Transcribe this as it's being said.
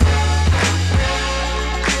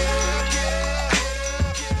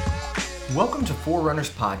Welcome to Forerunners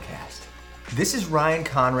Podcast. This is Ryan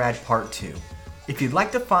Conrad Part 2. If you'd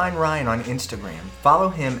like to find Ryan on Instagram, follow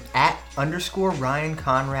him @_Ryan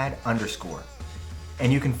Conrad_.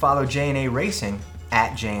 And you can follow J&A Racing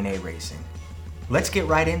 @J&A Racing. Let's get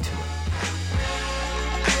right into it.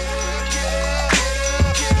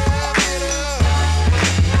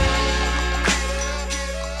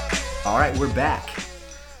 All right, we're back.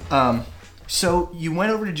 So you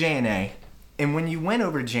went over to J&A, and when you went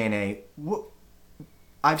over to J&A,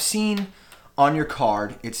 I've seen on your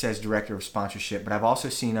card it says Director of Sponsorship, but I've also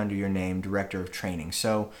seen under your name Director of Training.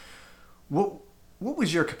 So what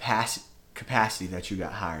was your capacity that you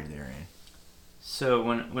got hired there in? So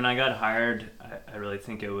when I got hired, I really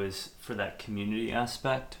think it was for that community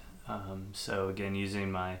aspect. So again,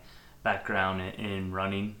 using my background in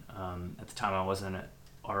running, at the time I wasn't an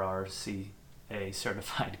RRCA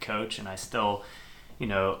certified coach, and I still,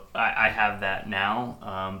 I have that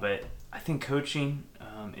now. But I think coaching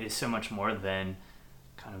is so much more than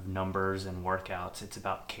kind of numbers and workouts. It's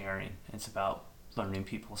about caring. It's about learning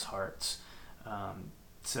people's hearts.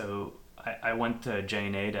 So I went to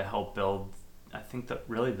J&A to help build, I think,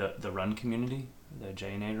 the run community, the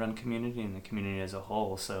J&A run community, and the community as a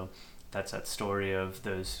whole. So that's that story of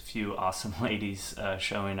those few awesome ladies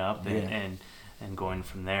showing up and going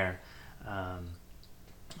from there.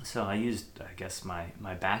 So I used, I guess,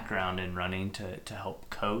 my background in running to help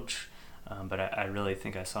coach, but I really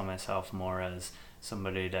think I saw myself more as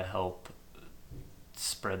somebody to help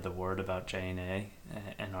spread the word about J&A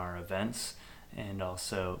and our events, and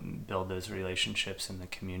also build those relationships in the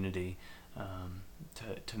community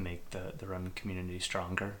to make the run community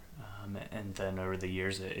stronger. And then over the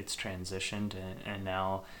years it's transitioned, and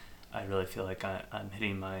now I really feel like I'm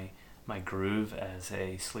hitting my groove as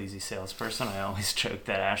a sleazy salesperson. I always joke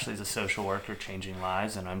that Ashley's a social worker changing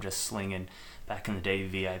lives, and I'm just slinging, back in the day,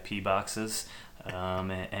 VIP boxes,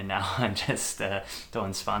 and now I'm just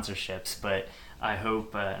doing sponsorships. But I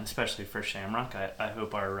hope, especially for Shamrock, I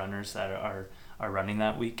hope our runners that are running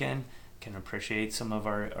that weekend can appreciate some of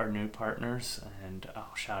our new partners, and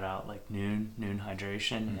I'll shout out like Noon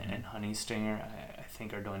Hydration, and Honey Stinger. I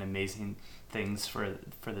think are doing amazing things for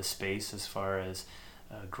the space as far as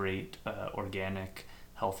great organic,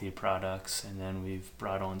 healthy products. And then we've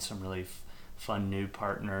brought on some really fun new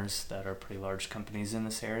partners that are pretty large companies in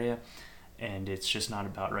this area. And it's just not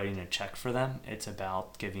about writing a check for them. It's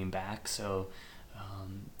about giving back. So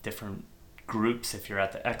different groups, if you're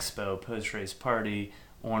at the expo, post-race party,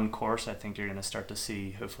 on course, I think you're going to start to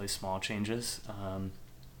see hopefully small changes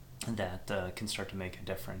that can start to make a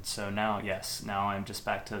difference. So now I'm just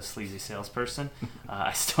back to a sleazy salesperson.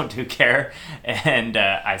 I still do care, and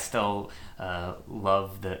I still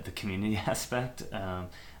love the community aspect.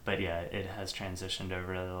 But yeah, it has transitioned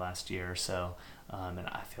over the last year or so, and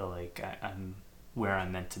I feel like I'm where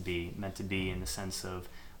I'm meant to be in the sense of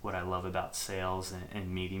what I love about sales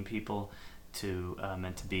and meeting people, to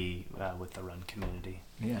meant to be with the run community,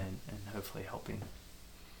 and hopefully helping.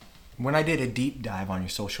 When I did a deep dive on your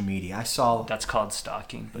social media, I saw... That's called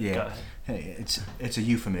stalking, but go ahead. Hey, it's a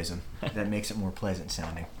euphemism that makes it more pleasant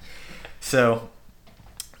sounding. So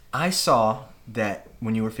I saw that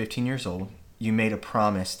when you were 15 years old, you made a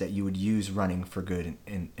promise that you would use running for good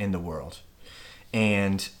in the world.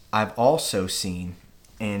 And I've also seen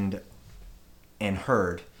and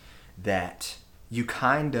heard that you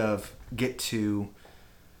kind of get to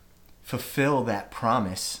fulfill that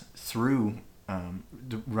promise through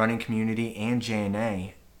the running community and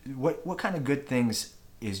J&A. What kind of good things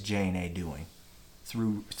is J&A doing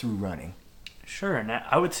through running? Sure, and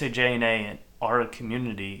I would say J&A and our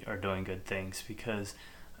community are doing good things because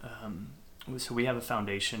so we have a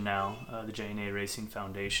foundation now, the J&A Racing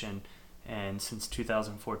Foundation, and since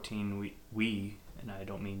 2014 we and I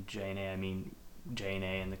don't mean J&A, I mean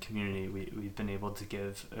J&A and the community, we've been able to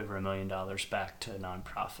give over $1 million back to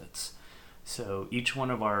nonprofits. So each one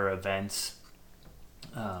of our events,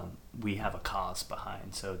 we have a cause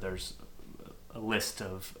behind. So there's a list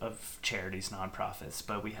of charities, nonprofits,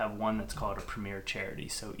 but we have one that's called a premier charity.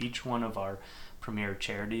 So each one of our premier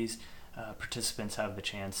charities, participants have the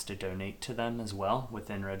chance to donate to them as well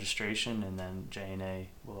within registration, and then J&A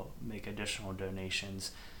will make additional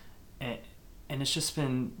donations. And it's just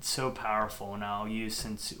been so powerful. And I'll use,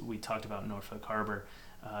 since we talked about Norfolk Harbor,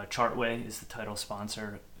 Chartway is the title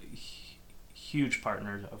sponsor, huge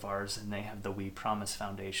partner of ours, and they have the We Promise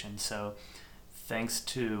Foundation. So thanks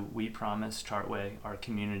to We Promise, Chartway, our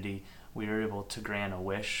community, we were able to grant a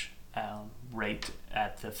wish right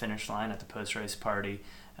at the finish line at the post-race party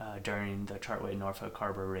during the Chartway Norfolk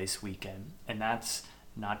Harbor race weekend. And that's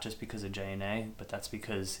not just because of J&A, but that's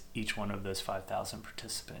because each one of those 5,000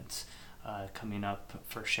 participants coming up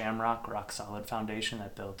for Shamrock, Rock Solid Foundation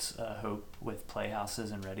that builds hope with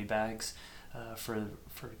playhouses and ready bags for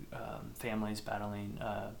families battling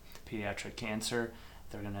pediatric cancer.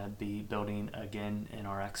 They're going to be building again in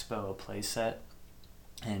our expo a play set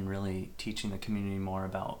and really teaching the community more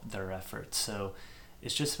about their efforts. So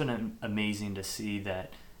it's just been amazing to see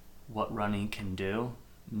that what running can do,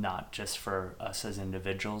 not just for us as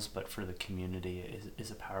individuals, but for the community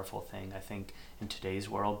is a powerful thing. I think in today's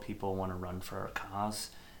world, people want to run for a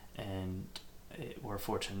cause, and we're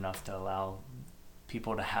fortunate enough to allow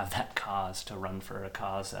people to have that cause, to run for a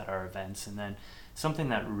cause at our events. And then something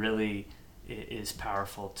that really is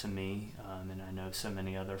powerful to me, and I know so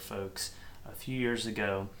many other folks, a few years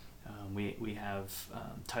ago, we have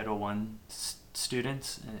Title I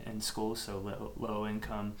students in schools, so low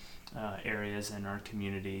income areas in our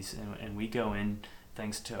communities, and we go in,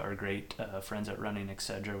 thanks to our great friends at Running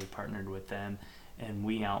Etc. We partnered with them, and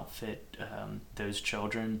we outfit those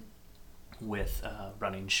children with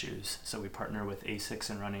running shoes. So we partner with ASICS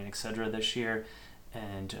and Running Etc. this year,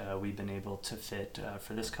 and we've been able to fit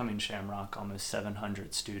for this coming Shamrock almost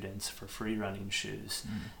 700 students for free running shoes.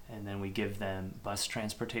 And then we give them bus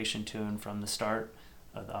transportation to and from the start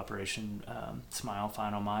of the Operation Smile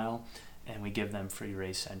Final Mile, and we give them free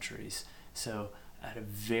race entries. So at a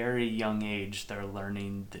very young age, they're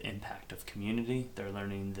learning the impact of community, they're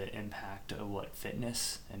learning the impact of what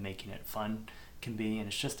fitness and making it fun can be, and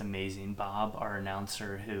it's just amazing. Bob, our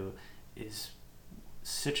announcer, who is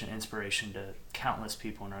such an inspiration to countless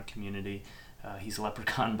people in our community. He's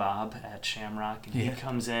Leprechaun Bob at Shamrock, and he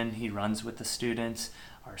comes in, he runs with the students,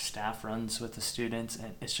 our staff runs with the students,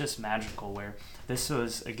 and it's just magical. Where this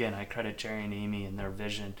was, again, I credit Jerry and Amy and their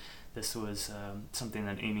vision. This was something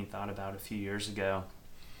that Amy thought about a few years ago,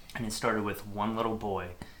 and it started with one little boy,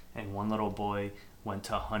 and one little boy went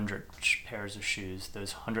to 100 pairs of shoes.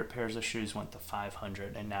 Those 100 pairs of shoes went to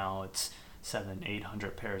 500, and now it's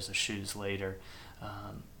 700-800 pairs of shoes later.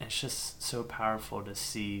 It's just so powerful to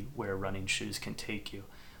see where running shoes can take you.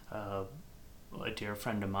 A dear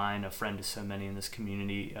friend of mine, a friend to so many in this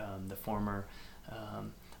community, the former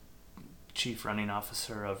chief running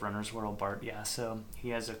officer of Runner's World, Bart Yasso, he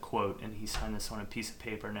has a quote, and he signed this on a piece of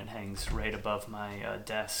paper, and it hangs right above my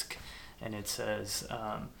desk, and it says,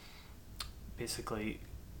 basically,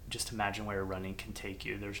 just imagine where running can take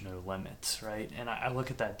you. There's no limits, right? And I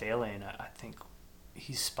look at that daily, and I think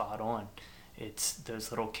he's spot on. It's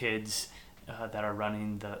those little kids that are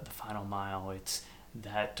running the final mile. It's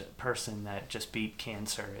that person that just beat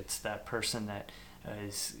cancer. It's that person that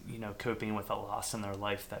is, coping with a loss in their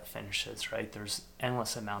life that finishes, right? There's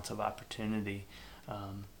endless amounts of opportunity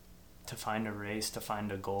to find a race, to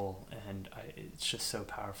find a goal, and it's just so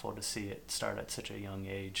powerful to see it start at such a young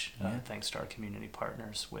age, thanks to our community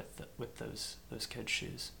partners with those kids'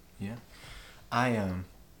 shoes. Yeah,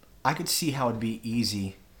 I could see how it'd be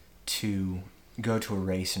easy to go to a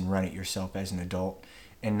race and run it yourself as an adult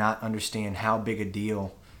and not understand how big a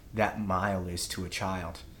deal that mile is to a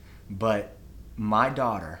child. But my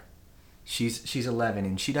daughter, she's 11,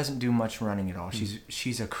 and she doesn't do much running at all.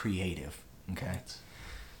 She's a creative, okay?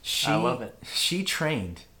 I love it. She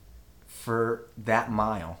trained for that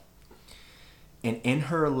mile, and in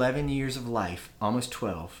her 11 years of life, almost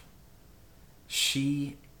 12,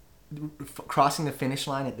 she crossing the finish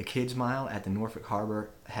line at the kids mile at the Norfolk Harbor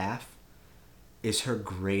half is her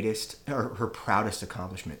greatest or her proudest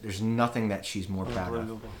accomplishment. There's nothing that she's more proud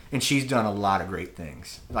of. And she's done a lot of great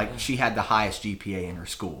things. Like, she had the highest GPA in her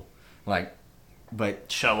school. But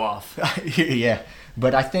show off. Yeah.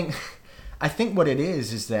 But I think what it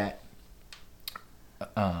is that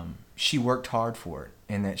she worked hard for it,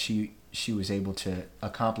 and that she was able to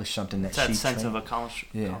accomplish something that she sense of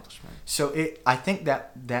accomplishment. So I think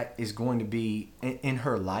that is going to be in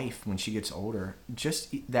her life when she gets older.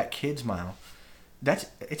 Just that kids mile,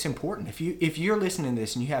 it's important. If you're listening to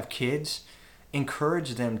this and you have kids,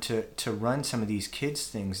 encourage them to run some of these kids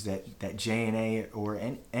things that J&A or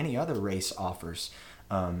any other race offers.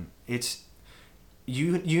 It's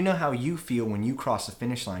you know how you feel when you cross the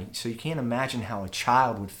finish line, so you can't imagine how a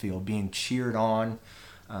child would feel being cheered on,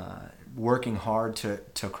 working hard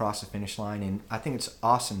to cross the finish line. And I think it's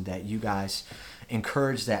awesome that you guys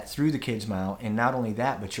encourage that through the kids mile. And not only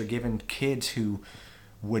that, but you're giving kids who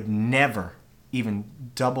would never even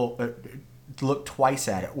look twice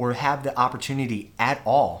at it or have the opportunity at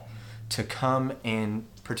all to come and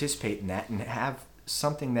participate in that and have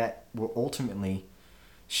something that will ultimately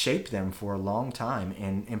shape them for a long time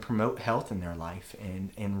and promote health in their life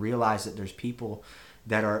and realize that there's people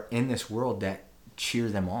that are in this world that cheer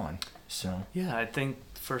them on. So yeah, I think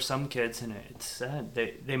for some kids, and it's sad,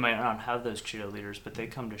 they might not have those cheerleaders, but they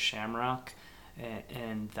come to Shamrock,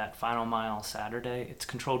 and that final mile Saturday, it's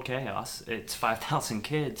controlled chaos. It's 5,000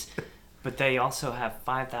 kids, but they also have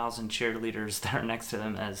 5,000 cheerleaders that are next to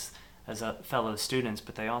them as fellow students,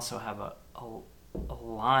 but they also have a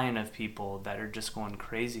line of people that are just going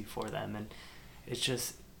crazy for them. And it's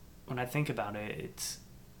just, when I think about it, it's,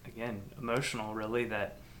 again, emotional, really,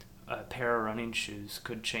 that a pair of running shoes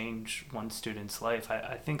could change one student's life.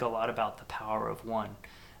 I think a lot about the power of one,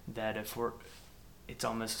 that it's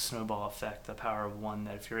almost a snowball effect, the power of one,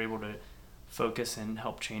 that if you're able to focus and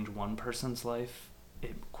help change one person's life,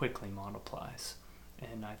 it quickly multiplies.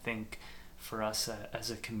 And I think for us as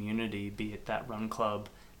a community, be it that run club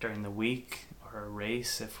during the week or a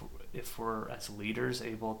race, if we're as leaders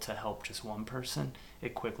able to help just one person,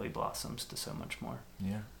 it quickly blossoms to so much more.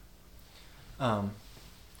 Yeah.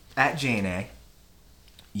 At JNA,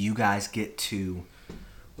 you guys get to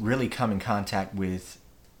really come in contact with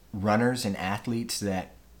runners and athletes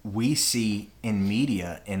that we see in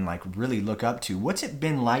media and like really look up to. What's it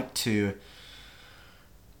been like to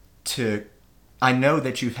I know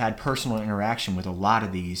that you've had personal interaction with a lot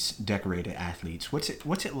of these decorated athletes. What's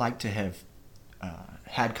it like to have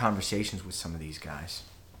had conversations with some of these guys?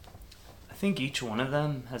 I think each one of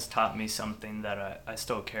them has taught me something that I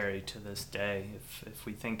still carry to this day. If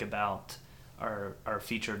we think about our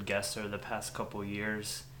featured guests over the past couple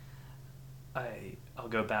years, I'll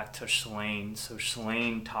go back to Shalane. So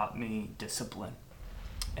Shalane taught me discipline.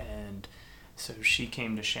 And so she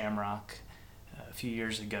came to Shamrock a few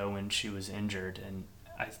years ago when she was injured, and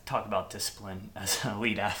I talk about discipline as an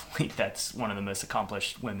elite athlete. That's one of the most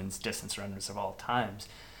accomplished women's distance runners of all times.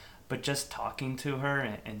 But just talking to her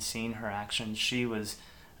and seeing her actions, she was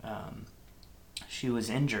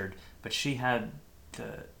injured, but she had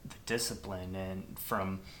the discipline, and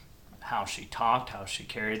from how she talked, how she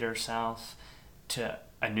carried herself, to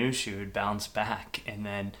I knew she would bounce back. And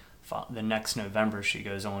then the next November, she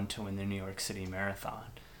goes on to win the New York City Marathon,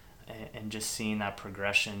 and just seeing that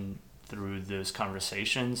progression through those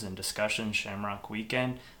conversations and discussions, Shamrock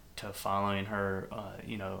Weekend, to following her,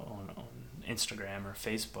 on Instagram or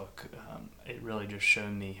Facebook, it really just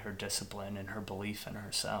showed me her discipline and her belief in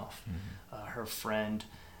herself. Mm-hmm. Her friend,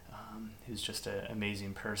 who's just an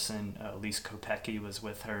amazing person, Elise Kopecky, was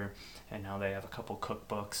with her, and now they have a couple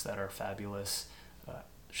cookbooks that are fabulous.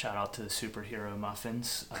 Shout out to the Superhero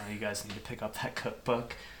Muffins. You guys need to pick up that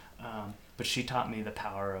cookbook. But she taught me the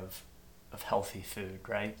power of healthy food,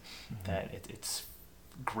 right? Mm-hmm. That it's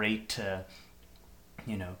great to,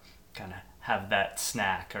 kind of have that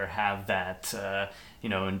snack or have that,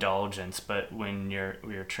 indulgence. But when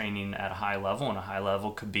you're training at a high level, and a high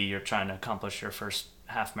level could be you're trying to accomplish your first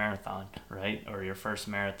half marathon, right? Or your first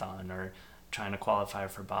marathon, or trying to qualify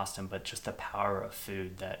for Boston. But just the power of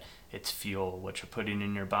food, that it's fuel. What you're putting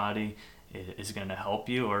in your body is going to help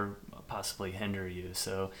you or possibly hinder you.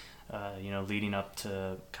 So, leading up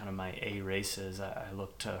to kind of my A races, I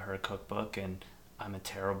looked to her cookbook, and I'm a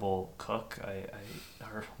terrible cook,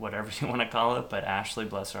 or whatever you want to call it, but Ashley,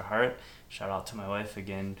 bless her heart, shout out to my wife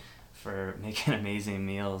again for making amazing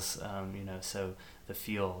meals, so the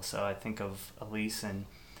fuel. So I think of Elise and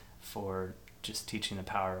for just teaching the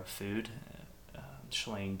power of food,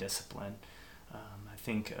 Shalane, discipline. I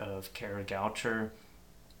think of Kara Goucher,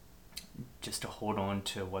 just to hold on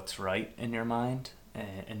to what's right in your mind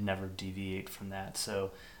and never deviate from that.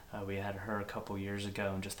 So we had her a couple years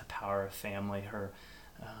ago, and just the power of family. Her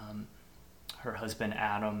husband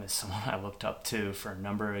Adam is someone I looked up to for a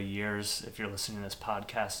number of years. If you're listening to this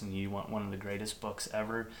podcast and you want one of the greatest books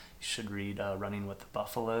ever, you should read Running with the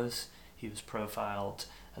Buffaloes. He was profiled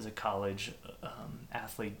as a college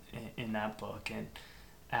athlete in that book, and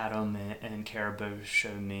Adam and Kara both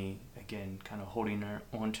showed me, again, kind of holding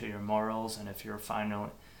on to your morals, and if you're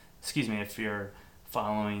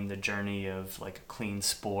following the journey of like a clean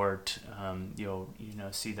sport, you'll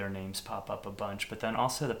see their names pop up a bunch. But then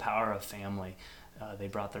also the power of family. They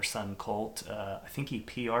brought their son Colt. I think he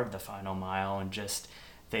PR'd the final mile, and just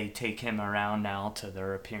they take him around now to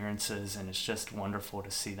their appearances, and it's just wonderful to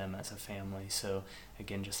see them as a family. So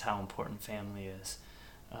again, just how important family is.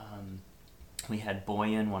 We had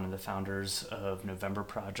Boyan, one of the founders of November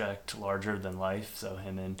Project, larger than life. So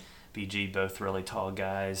him and BG, both really tall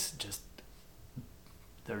guys, just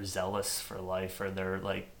they're zealous for life, or they're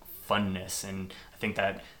like funness. And I think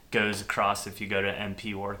that goes across if you go to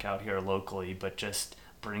MP workout here locally, but just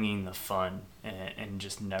bringing the fun and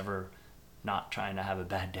just never not trying to have a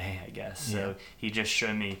bad day, I guess. Yeah. So he just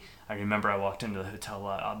showed me, I remember I walked into the hotel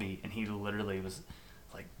lobby, and he literally was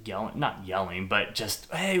like not yelling, but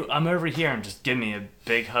just, hey, I'm over here, and just give me a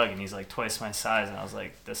big hug. And he's like twice my size, and I was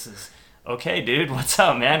like, this is okay, dude. What's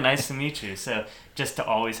up, man? Nice to meet you. So just to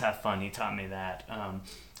always have fun, he taught me that.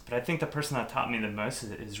 But I think the person that taught me the most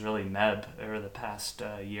is really Meb over the past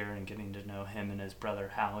year, and getting to know him and his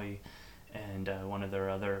brother Howie, and one of their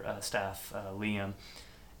other staff, Liam.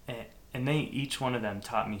 And they, each one of them,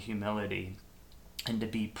 taught me humility and to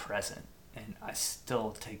be present. And I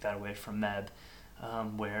still take that away from Meb,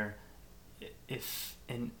 where if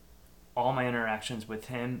in all my interactions with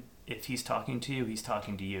him, if he's talking to you, he's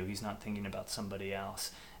talking to you. He's not thinking about somebody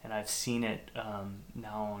else. And I've seen it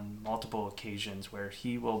now on multiple occasions where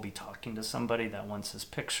he will be talking to somebody that wants his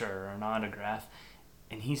picture or an autograph,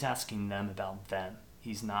 and he's asking them about them.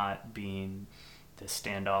 He's not being the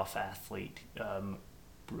standoff athlete.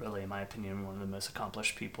 Really, in my opinion, one of the most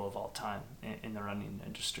accomplished people of all time in the running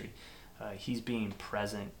industry. He's being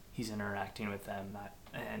present. He's interacting with them.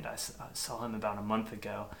 I saw him about a month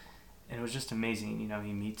ago, and it was just amazing. You know,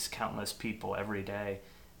 he meets countless people every day,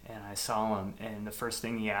 and I saw him, and the first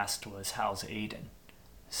thing he asked was, how's Aiden?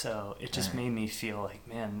 So it just made me feel like,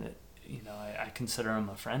 man, that, you know, I consider him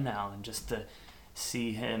a friend now, and just to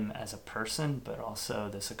see him as a person, but also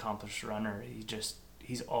this accomplished runner,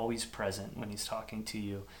 he's always present when he's talking to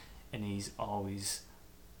you, and he's always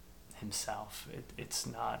himself. It's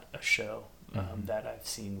not a show that I've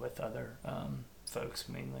seen with other folks,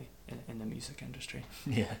 mainly in the music industry.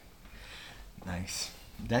 Yeah. Nice.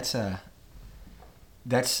 That's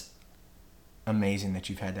amazing that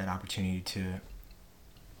you've had that opportunity to.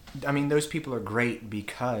 I mean, those people are great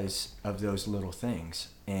because of those little things,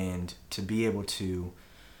 and to be able to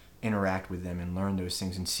interact with them and learn those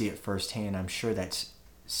things and see it firsthand, I'm sure that's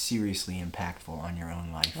seriously impactful on your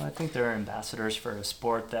own life. Well, I think they're ambassadors for a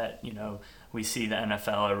sport that, you know, we see the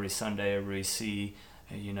NFL every Sunday, or we see,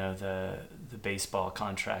 you know, the baseball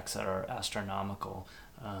contracts that are astronomical.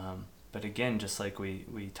 But again, just like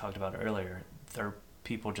we talked about earlier, they're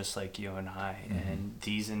people just like you and I, and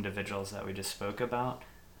these individuals that we just spoke about,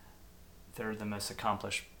 they're the most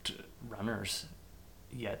accomplished runners,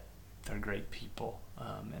 yet they're great people.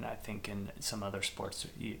 And I think in some other sports,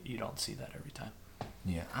 you don't see that every time.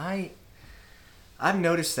 Yeah, I've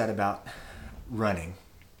noticed that about running.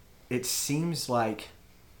 It seems like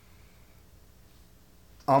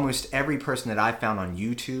almost every person that I've found on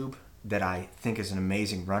YouTube that I think is an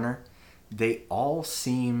amazing runner, they all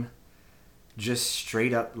seem just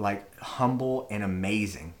straight up like humble and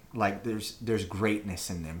amazing. Like there's greatness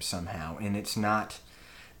in them somehow, and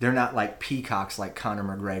they're not like peacocks like Conor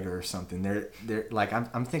McGregor or something. They're like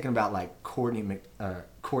I'm thinking about like Courtney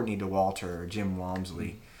Dauwalter or Jim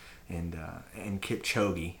Walmsley and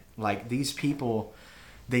Kipchoge. Like these people,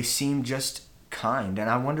 they seem just kind, and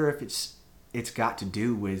I wonder if it's got to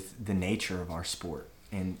do with the nature of our sport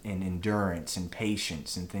and endurance and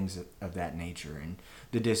patience and things of that nature, and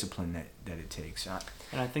the discipline that it takes.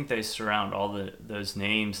 And I think they surround all those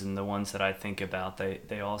names, and the ones that I think about,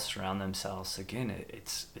 they all surround themselves. Again,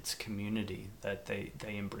 it's community, that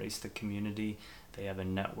they embrace the community. They have a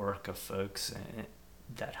network of folks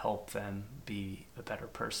that help them be a better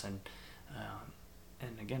person.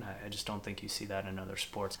 And again, I just don't think you see that in other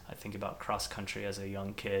sports. I think about cross country as a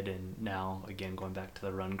young kid, and now, again, going back to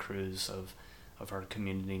the run crews of our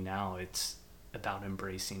community now, it's about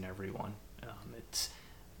embracing everyone. It's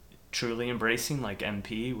truly embracing, like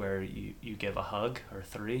MP, where you give a hug or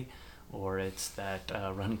three, or it's that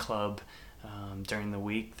run club during the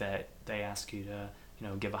week that they ask you to, you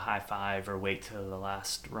know, give a high five or wait till the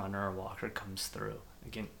last runner or walker comes through.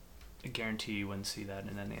 Again, I guarantee you wouldn't see that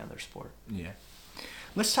in any other sport. Yeah.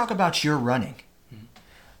 Let's talk about your running.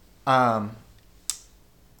 I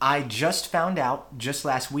just found out just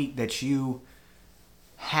last week that you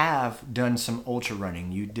have done some ultra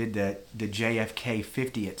running. You did the JFK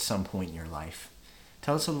 50 at some point in your life.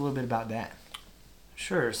 Tell us a little bit about that.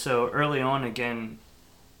 Sure. So early on, again,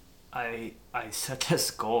 I set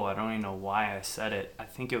this goal. I don't even know why I set it. I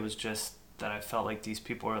think it was just that I felt like these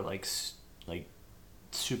people were like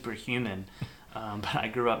superhuman. But I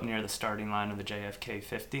grew up near the starting line of the JFK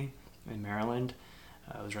 50 in Maryland.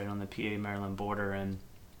 I was right on the PA-Maryland border, and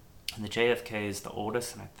the JFK is the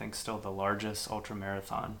oldest and I think still the largest ultra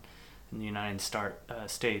marathon in the United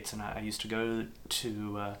States. And I used to go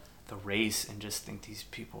to the race and just think these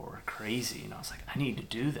people were crazy. And I was like, I need to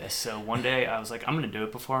do this. So one day I was like, I'm going to do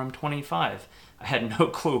it before I'm 25. I had no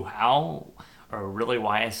clue how or really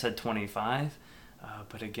why I said 25.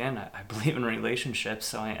 But again, I believe in relationships.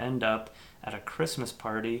 So I end up at a Christmas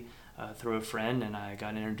party through a friend, and I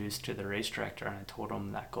got introduced to the race director, and I told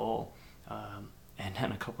him that goal. And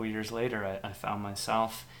then a couple years later, I found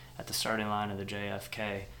myself at the starting line of the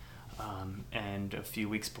JFK. And a few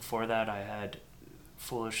weeks before that, I had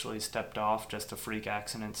foolishly stepped off, just a freak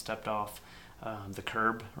accident, stepped off the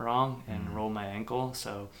curb wrong and rolled my ankle.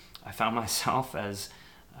 So I found myself as,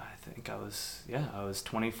 I was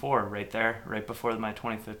 24 right there, right before my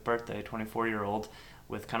 25th birthday, 24-year-old,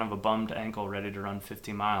 with kind of a bummed ankle ready to run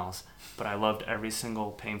 50 miles. But I loved every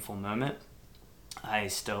single painful moment. I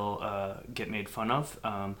still get made fun of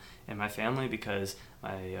in my family because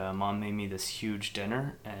my mom made me this huge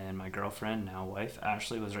dinner, and my girlfriend, now wife,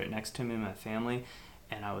 Ashley, was right next to me, my family,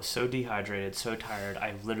 and I was so dehydrated, so tired,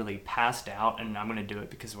 I literally passed out, and I'm going to do it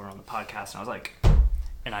because we're on the podcast, and I was like,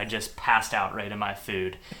 and I just passed out right in my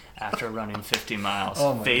food after running 50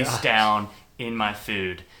 miles, face down in my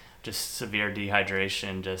food, just severe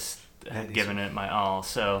dehydration, just giving it my all.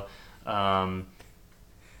 So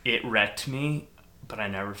it wrecked me, but I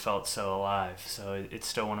never felt so alive. So it's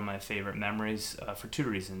still one of my favorite memories for two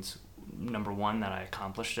reasons. Number one, that I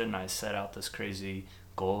accomplished it, and I set out this crazy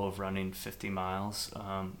goal of running 50 miles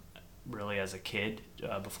really as a kid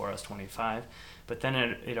before I was 25. But then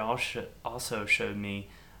it also showed me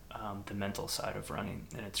the mental side of running.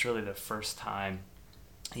 And it's really the first time,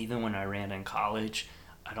 even when I ran in college,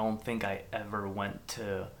 I don't think I ever went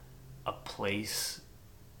to a place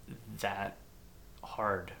that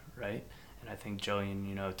hard, right? And I think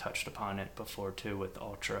Jillian, touched upon it before too with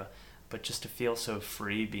ultra, but just to feel so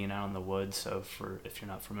free being out in the woods. So if you're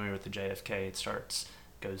not familiar with the JFK, it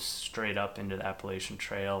goes straight up into the Appalachian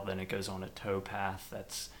Trail, then it goes on a towpath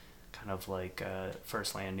that's kind of like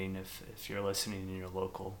First Landing if you're listening and you're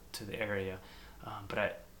local to the area.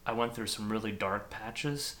 But I went through some really dark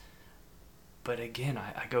patches, but again,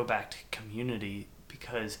 I go back to community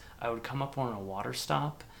because I would come up on a water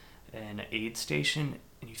stop and an aid station,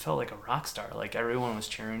 and you felt like a rock star. Like everyone was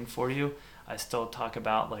cheering for you. I still talk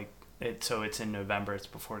about so it's in November, it's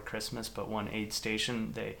before Christmas, but one aid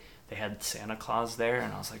station, they had Santa Claus there,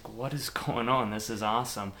 and I was like, what is going on? This is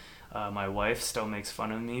awesome. My wife still makes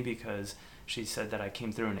fun of me because she said that I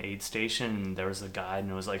came through an aid station and there was a guide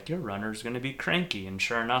and it was like, your runner's going to be cranky. And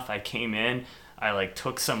sure enough, I came in, I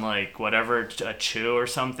took some whatever, a chew or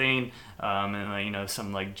something, and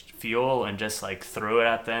some fuel, and just threw it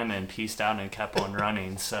at them and pieced out and kept on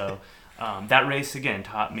running. So that race again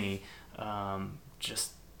taught me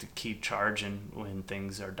just to keep charging when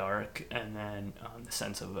things are dark, and then the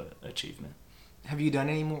sense of achievement. Have you done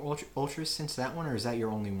any more ultras since that one, or is that your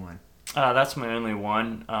only one? That's my only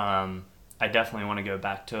one. I definitely want to go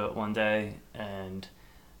back to it one day, and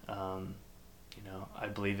I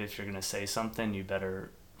believe if you're going to say something, you better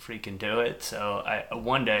freaking do it. So I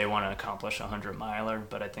one day want to accomplish a 100-miler,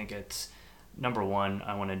 but I think it's, number one,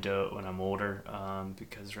 I want to do it when I'm older,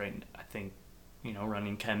 because I think,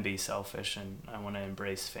 running can be selfish, and I want to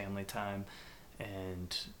embrace family time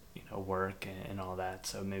and, work and all that.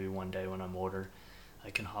 So maybe one day when I'm older, I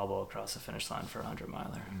can hobble across the finish line for a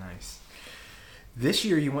 100-miler. Nice. This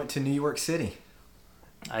year you went to New York City.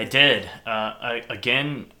 I did.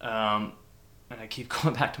 And I keep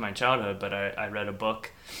going back to my childhood, but I read a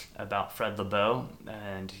book about Fred Lebow,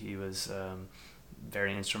 and he was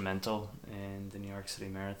very instrumental in the New York City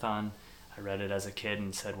Marathon. I read it as a kid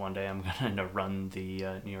and said one day I'm going to run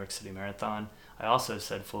the New York City Marathon. I also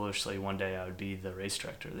said foolishly one day I would be the race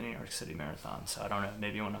director of the New York City Marathon. So I don't know,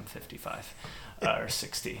 maybe when I'm 55 or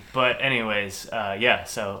 60. But anyways,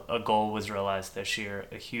 so a goal was realized this year,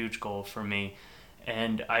 a huge goal for me.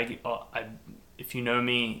 And I if you know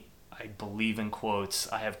me, I believe in quotes.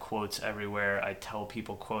 I have quotes everywhere. I tell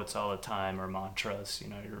people quotes all the time, or mantras,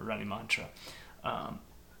 your running mantra.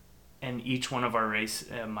 And each one of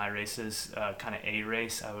my races, kind of a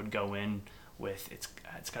race, I would go in with, it's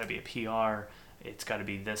got to be a PR, it's got to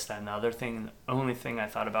be this, that, and the other thing. The only thing I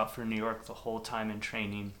thought about for New York the whole time in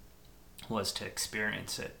training was to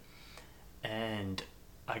experience it. And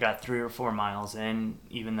I got 3 or 4 miles in,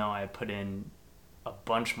 even though I put in a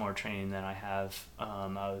bunch more training than I have.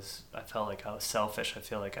 I felt like I was selfish. I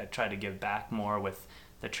feel like I tried to give back more with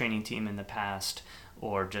the training team in the past,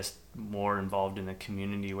 or just more involved in the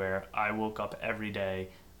community, where I woke up every day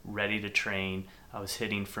ready to train. I was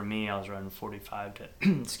running 45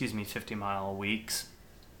 to 50 mile weeks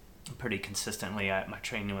pretty consistently. My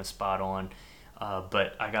training was spot on,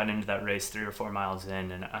 but I got into that race 3 or 4 miles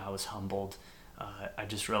in, and I was humbled. I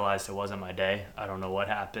just realized it wasn't my day. I don't know what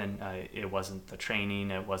happened. It wasn't the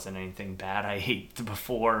training. It wasn't anything bad I ate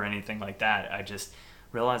before or anything like that. I just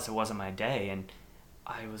realized it wasn't my day, and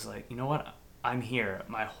I was like, you know what? I'm here.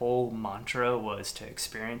 My whole mantra was to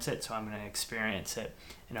experience it, so I'm going to experience it.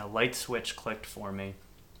 And a light switch clicked for me.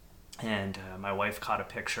 And my wife caught a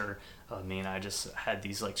picture of me, and I just had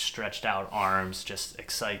these like stretched out arms, just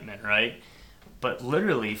excitement, right? But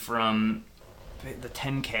literally from the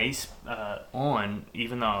 10Ks on,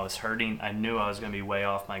 even though I was hurting, I knew I was going to be way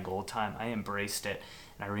off my goal time. I embraced it.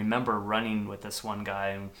 And I remember running with this one guy,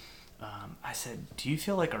 and I said, do you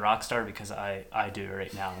feel like a rock star? Because I do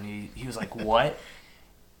right now. And he was like, what?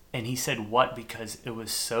 And he said, what? Because it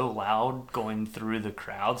was so loud going through the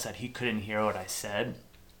crowds that he couldn't hear what I said.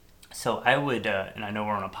 So I would, and I know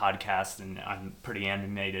we're on a podcast and I'm pretty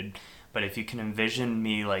animated, but if you can envision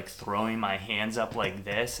me like throwing my hands up like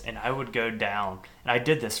this, and I would go down, and I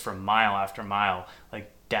did this for mile after mile,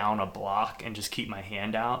 like down a block and just keep my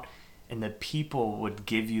hand out. And the people would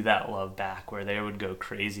give you that love back where they would go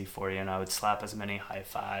crazy for you. And I would slap as many high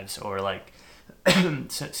fives or like,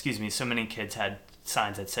 so many kids had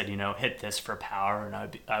signs that said, hit this for power.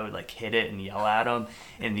 And I would like hit it and yell at them.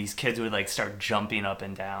 And these kids would like start jumping up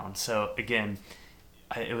and down. So again,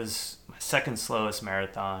 it was my second slowest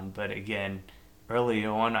marathon. But again, early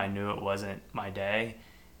on, I knew it wasn't my day.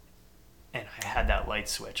 And I had that light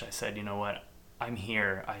switch. I said, you know what? I'm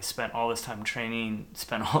here. I spent all this time training,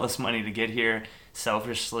 spent all this money to get here.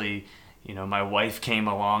 Selfishly, my wife came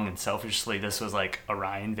along, and selfishly, this was like a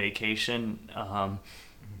Ryan vacation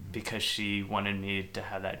because she wanted me to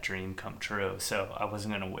have that dream come true. So I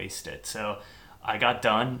wasn't going to waste it. So I got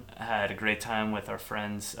done. I had a great time with our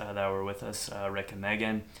friends that were with us, Rick and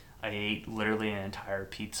Megan. I ate literally an entire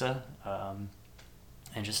pizza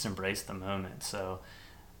and just embraced the moment. So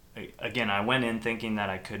again, I went in thinking that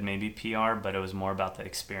I could maybe PR, but it was more about the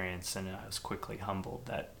experience, and I was quickly humbled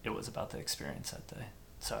that it was about the experience that day.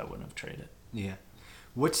 So I wouldn't have traded. Yeah.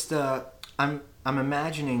 I'm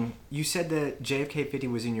imagining, you said that JFK 50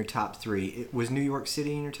 was in your top 3. Was New York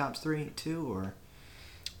City in your top 3 too, or?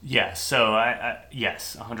 Yeah, so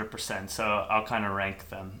yes, 100%. So I'll kind of rank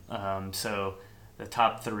them. So the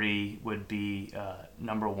top 3 would be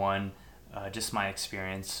number 1, just my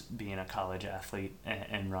experience being a college athlete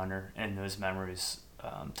and runner, and those memories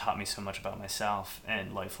taught me so much about myself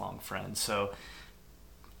and lifelong friends. So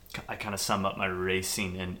I kind of sum up my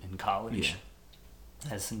racing in college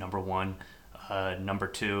as number 1. Number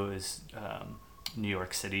 2 is New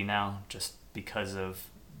York City now, just because of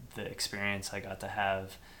the experience I got to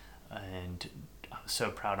have, and I was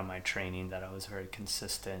so proud of my training that I was very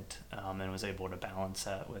consistent and was able to balance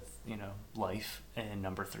that with life. And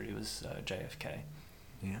number 3 was JFK.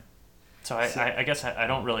 Yeah. So I guess I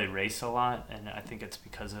don't really race a lot, and I think it's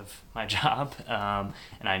because of my job,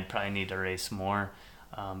 and I probably need to race more.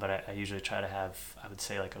 But I usually try to have, I would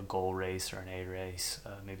say, like a goal race or an A race,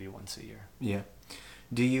 maybe once a year. Yeah.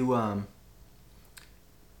 Do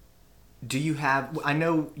you have, I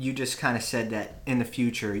know you just kind of said that in the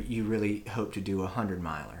future you really hope to do a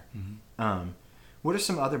 100-miler. Mm-hmm. What are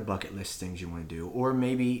some other bucket list things you want to do, or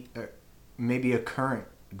maybe a current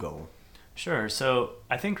goal? Sure. So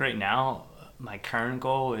I think right now my current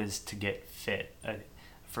goal is to get fit.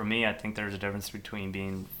 For me, I think there's a difference between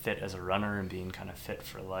being fit as a runner and being kind of fit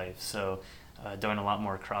for life. So doing a lot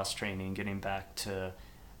more cross training, getting back to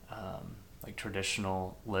like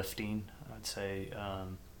traditional lifting, I'd say.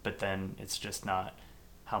 But then it's just not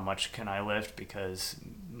how much can I lift, because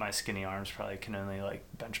my skinny arms probably can only like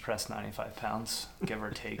bench press 95 pounds, give or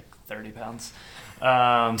take 30 pounds.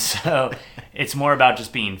 So it's more about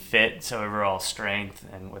just being fit, so overall strength,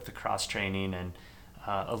 and with the cross training and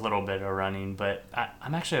a little bit of running. But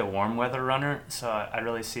I'm actually a warm weather runner, so I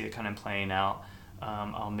really see it kind of playing out.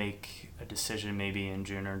 I'll make a decision maybe in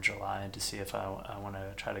June or July to see if I want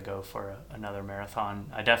to try to go for another marathon.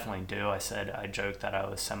 I definitely do. I joked that I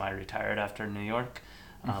was semi-retired after New York,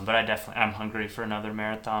 but I'm hungry for another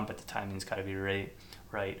marathon, but the timing's got to be right.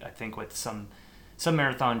 I think with some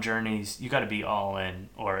marathon journeys, you got to be all in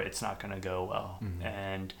or it's not going to go well. Mm-hmm.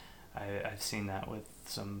 And I've seen that with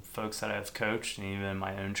some folks that I've coached, and even in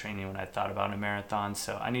my own training when I thought about a marathon.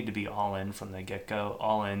 So I need to be all in from the get-go.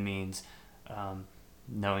 All in means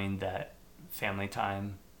knowing that family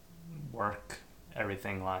time, work,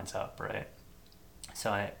 everything lines up, right?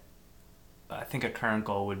 So I think a current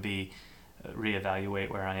goal would be reevaluate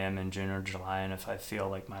where I am in June or July, and if I feel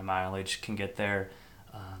like my mileage can get there,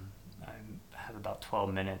 I have about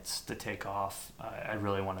 12 minutes to take off. I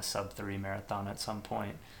really want a sub-3 marathon at some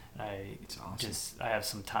point. It's awesome. I have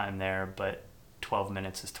some time there, but 12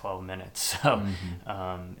 minutes is 12 minutes, so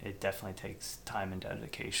it definitely takes time and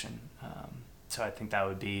dedication. So I think that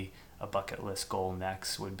would be a bucket list goal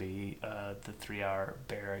next, would be the 3-hour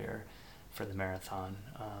barrier for the marathon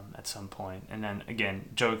at some point. And then again,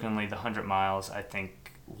 jokingly, the 100 miles, I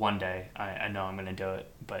think one day, I know I'm going to do it,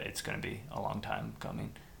 but it's going to be a long time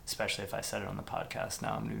coming. especially if I said it on the podcast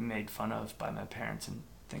now, I'm going to be made fun of by my parents and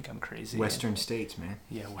think I'm crazy. Western States, man.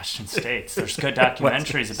 Yeah, Western States. There's good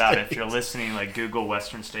documentaries about it. If you're listening, like Google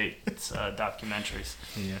Western States documentaries.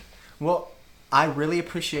 Yeah. Well, I really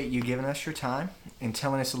appreciate you giving us your time and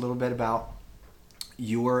telling us a little bit about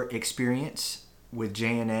your experience with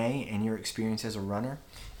JNA and your experience as a runner.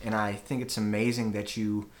 And I think it's amazing that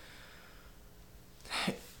you...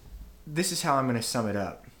 This is how I'm going to sum it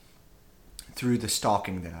up through the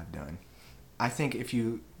stalking that I've done. I think if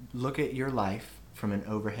you look at your life from an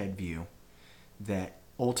overhead view, that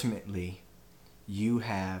ultimately you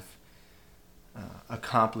have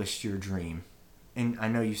accomplished your dream. And I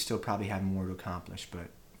know you still probably have more to accomplish, but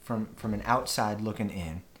from an outside looking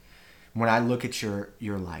in, when I look at your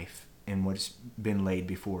life and what's been laid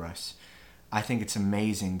before us, I think it's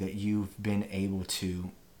amazing that you've been able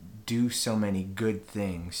to do so many good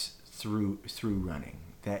things through running.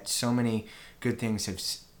 That so many good things have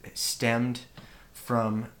stemmed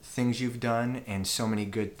from things you've done, and so many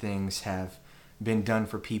good things have been done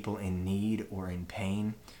for people in need or in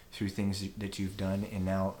pain through things that you've done, and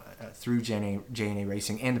now through JNA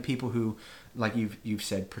Racing and the people who, like you've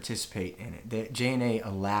said, participate in it. That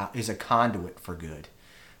JNA is a conduit for good,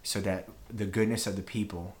 so that the goodness of the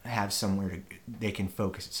people have somewhere they can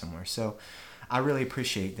focus it somewhere. So I really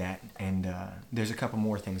appreciate that, and there's a couple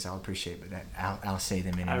more things I'll appreciate, but that I'll say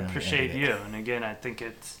them in another edit. I appreciate you, and again, I think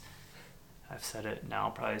I've said it now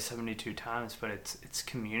probably 72 times, but it's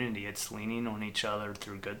community. It's leaning on each other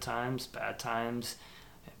through good times, bad times.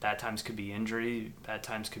 Bad times could be injury. Bad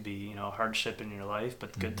times could be, hardship in your life.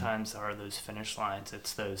 But the good times are those finish lines.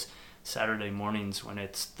 It's those Saturday mornings when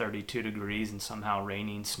it's 32 degrees and somehow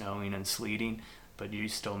raining, snowing, and sleeting, but you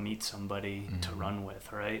still meet somebody to run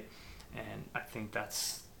with, right? And I think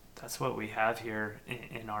that's what we have here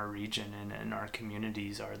in our region and in our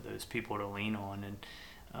communities, are those people to lean on, and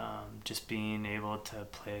just being able to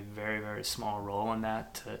play a very, very small role in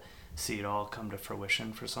that, to see it all come to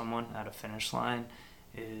fruition for someone at a finish line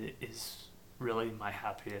is really my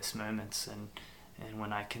happiest moments. And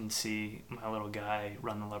when I can see my little guy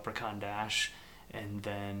run the Leprechaun Dash, and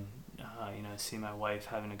then see my wife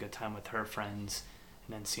having a good time with her friends,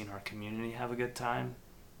 and then seeing our community have a good time,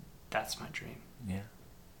 that's my dream. Yeah.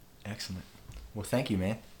 Excellent. Well, thank you,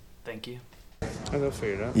 man. Thank you. I'll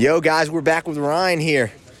figure it out. Yo, guys, we're back with Ryan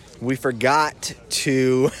here. We forgot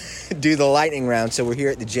to do the lightning round, so we're here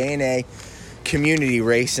at the JNA community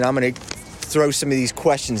race, and I'm going to throw some of these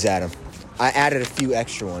questions at him. I added a few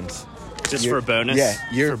extra ones. Just for a bonus?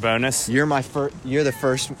 Yeah. For bonus? You're the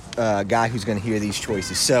first guy who's going to hear these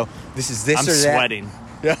choices. So this is this I'm or that. I'm sweating.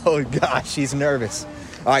 Oh, gosh, he's nervous.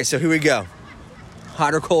 All right, so here we go.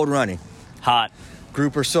 Hot or cold running? Hot.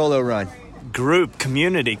 Group or solo run? Group,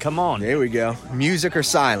 community, come on. There we go. Music or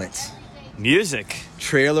silence? Music.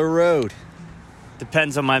 Trail or road?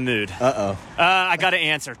 Depends on my mood. Uh-oh. I got to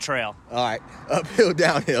answer trail. All right. Uphill,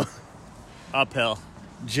 downhill? Uphill.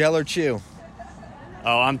 Gel or chew?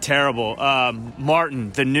 Oh, I'm terrible.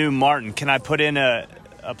 Martin, the new Martin. Can I put in a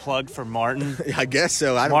plug for Martin? I guess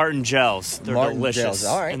so. Martin gels. They're Martin delicious. gels.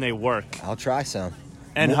 All right. And they work. I'll try some.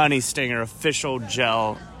 And Honey Stinger, official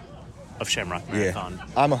gel of Shamrock Marathon. Yeah,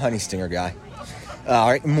 I'm a Honey Stinger guy. All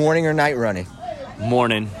right. Morning or night running?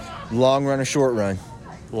 Morning. Long run or short run?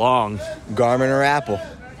 Long. Garmin or Apple?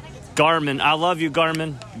 Garmin. I love you,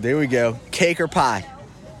 Garmin. There we go. Cake or pie?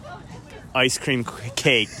 Ice cream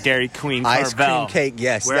cake, Dairy Queen, Ice Carvel. cream cake,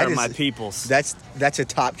 yes. Where are my peoples? That's a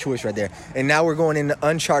top choice right there. And now we're going into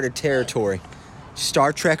uncharted territory.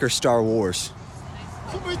 Star Trek or Star Wars?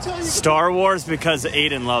 Star Wars, because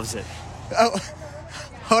Aiden loves it. Oh,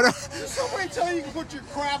 hold on. Did somebody tell you can put your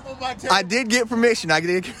crap on my table? I did get permission.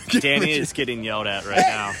 Danny permission. is getting yelled at right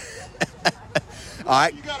now. All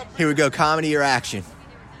right, here we go. Comedy or action?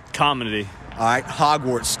 Comedy. All right,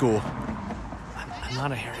 Hogwarts school. I'm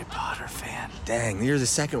not a Harry Potter fan. Dang, you're the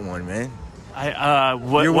second one, man.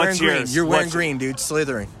 You're wearing green. yours? You're wearing green, dude.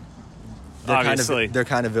 Slytherin. Obviously. They're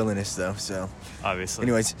kind of villainous, though. So, obviously.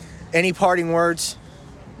 Anyways, any parting words?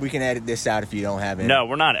 We can edit this out if you don't have any. No,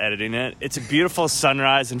 we're not editing it. It's a beautiful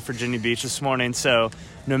sunrise in Virginia Beach this morning. So,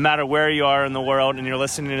 no matter where you are in the world and you're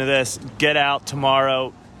listening to this, get out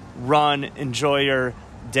tomorrow, run, enjoy your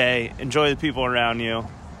day, enjoy the people around you.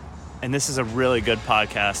 And this is a really good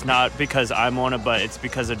podcast, not because I'm on it, but it's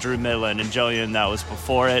because of Drew Midland and Jillian that was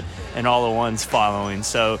before it and all the ones following.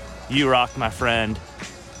 So you rock, my friend.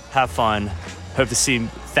 Have fun. Hope to see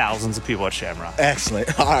thousands of people at Shamrock.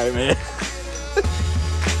 Excellent. All right, man.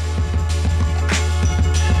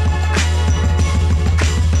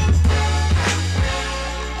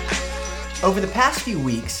 Over the past few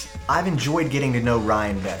weeks, I've enjoyed getting to know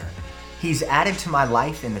Ryan better. He's added to my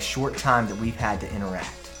life in the short time that we've had to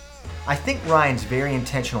interact. I think Ryan's very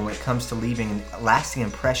intentional when it comes to leaving a lasting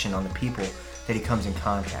impression on the people that he comes in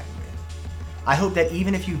contact with. I hope that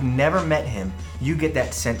even if you've never met him, you get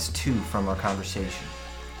that sense too from our conversation.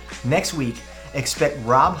 Next week, expect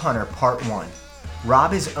Rob Hunter Part 1.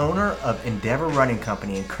 Rob is owner of Endeavor Running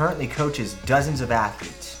Company and currently coaches dozens of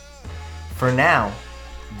athletes. For now,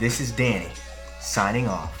 this is Danny, signing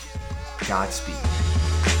off. Godspeed.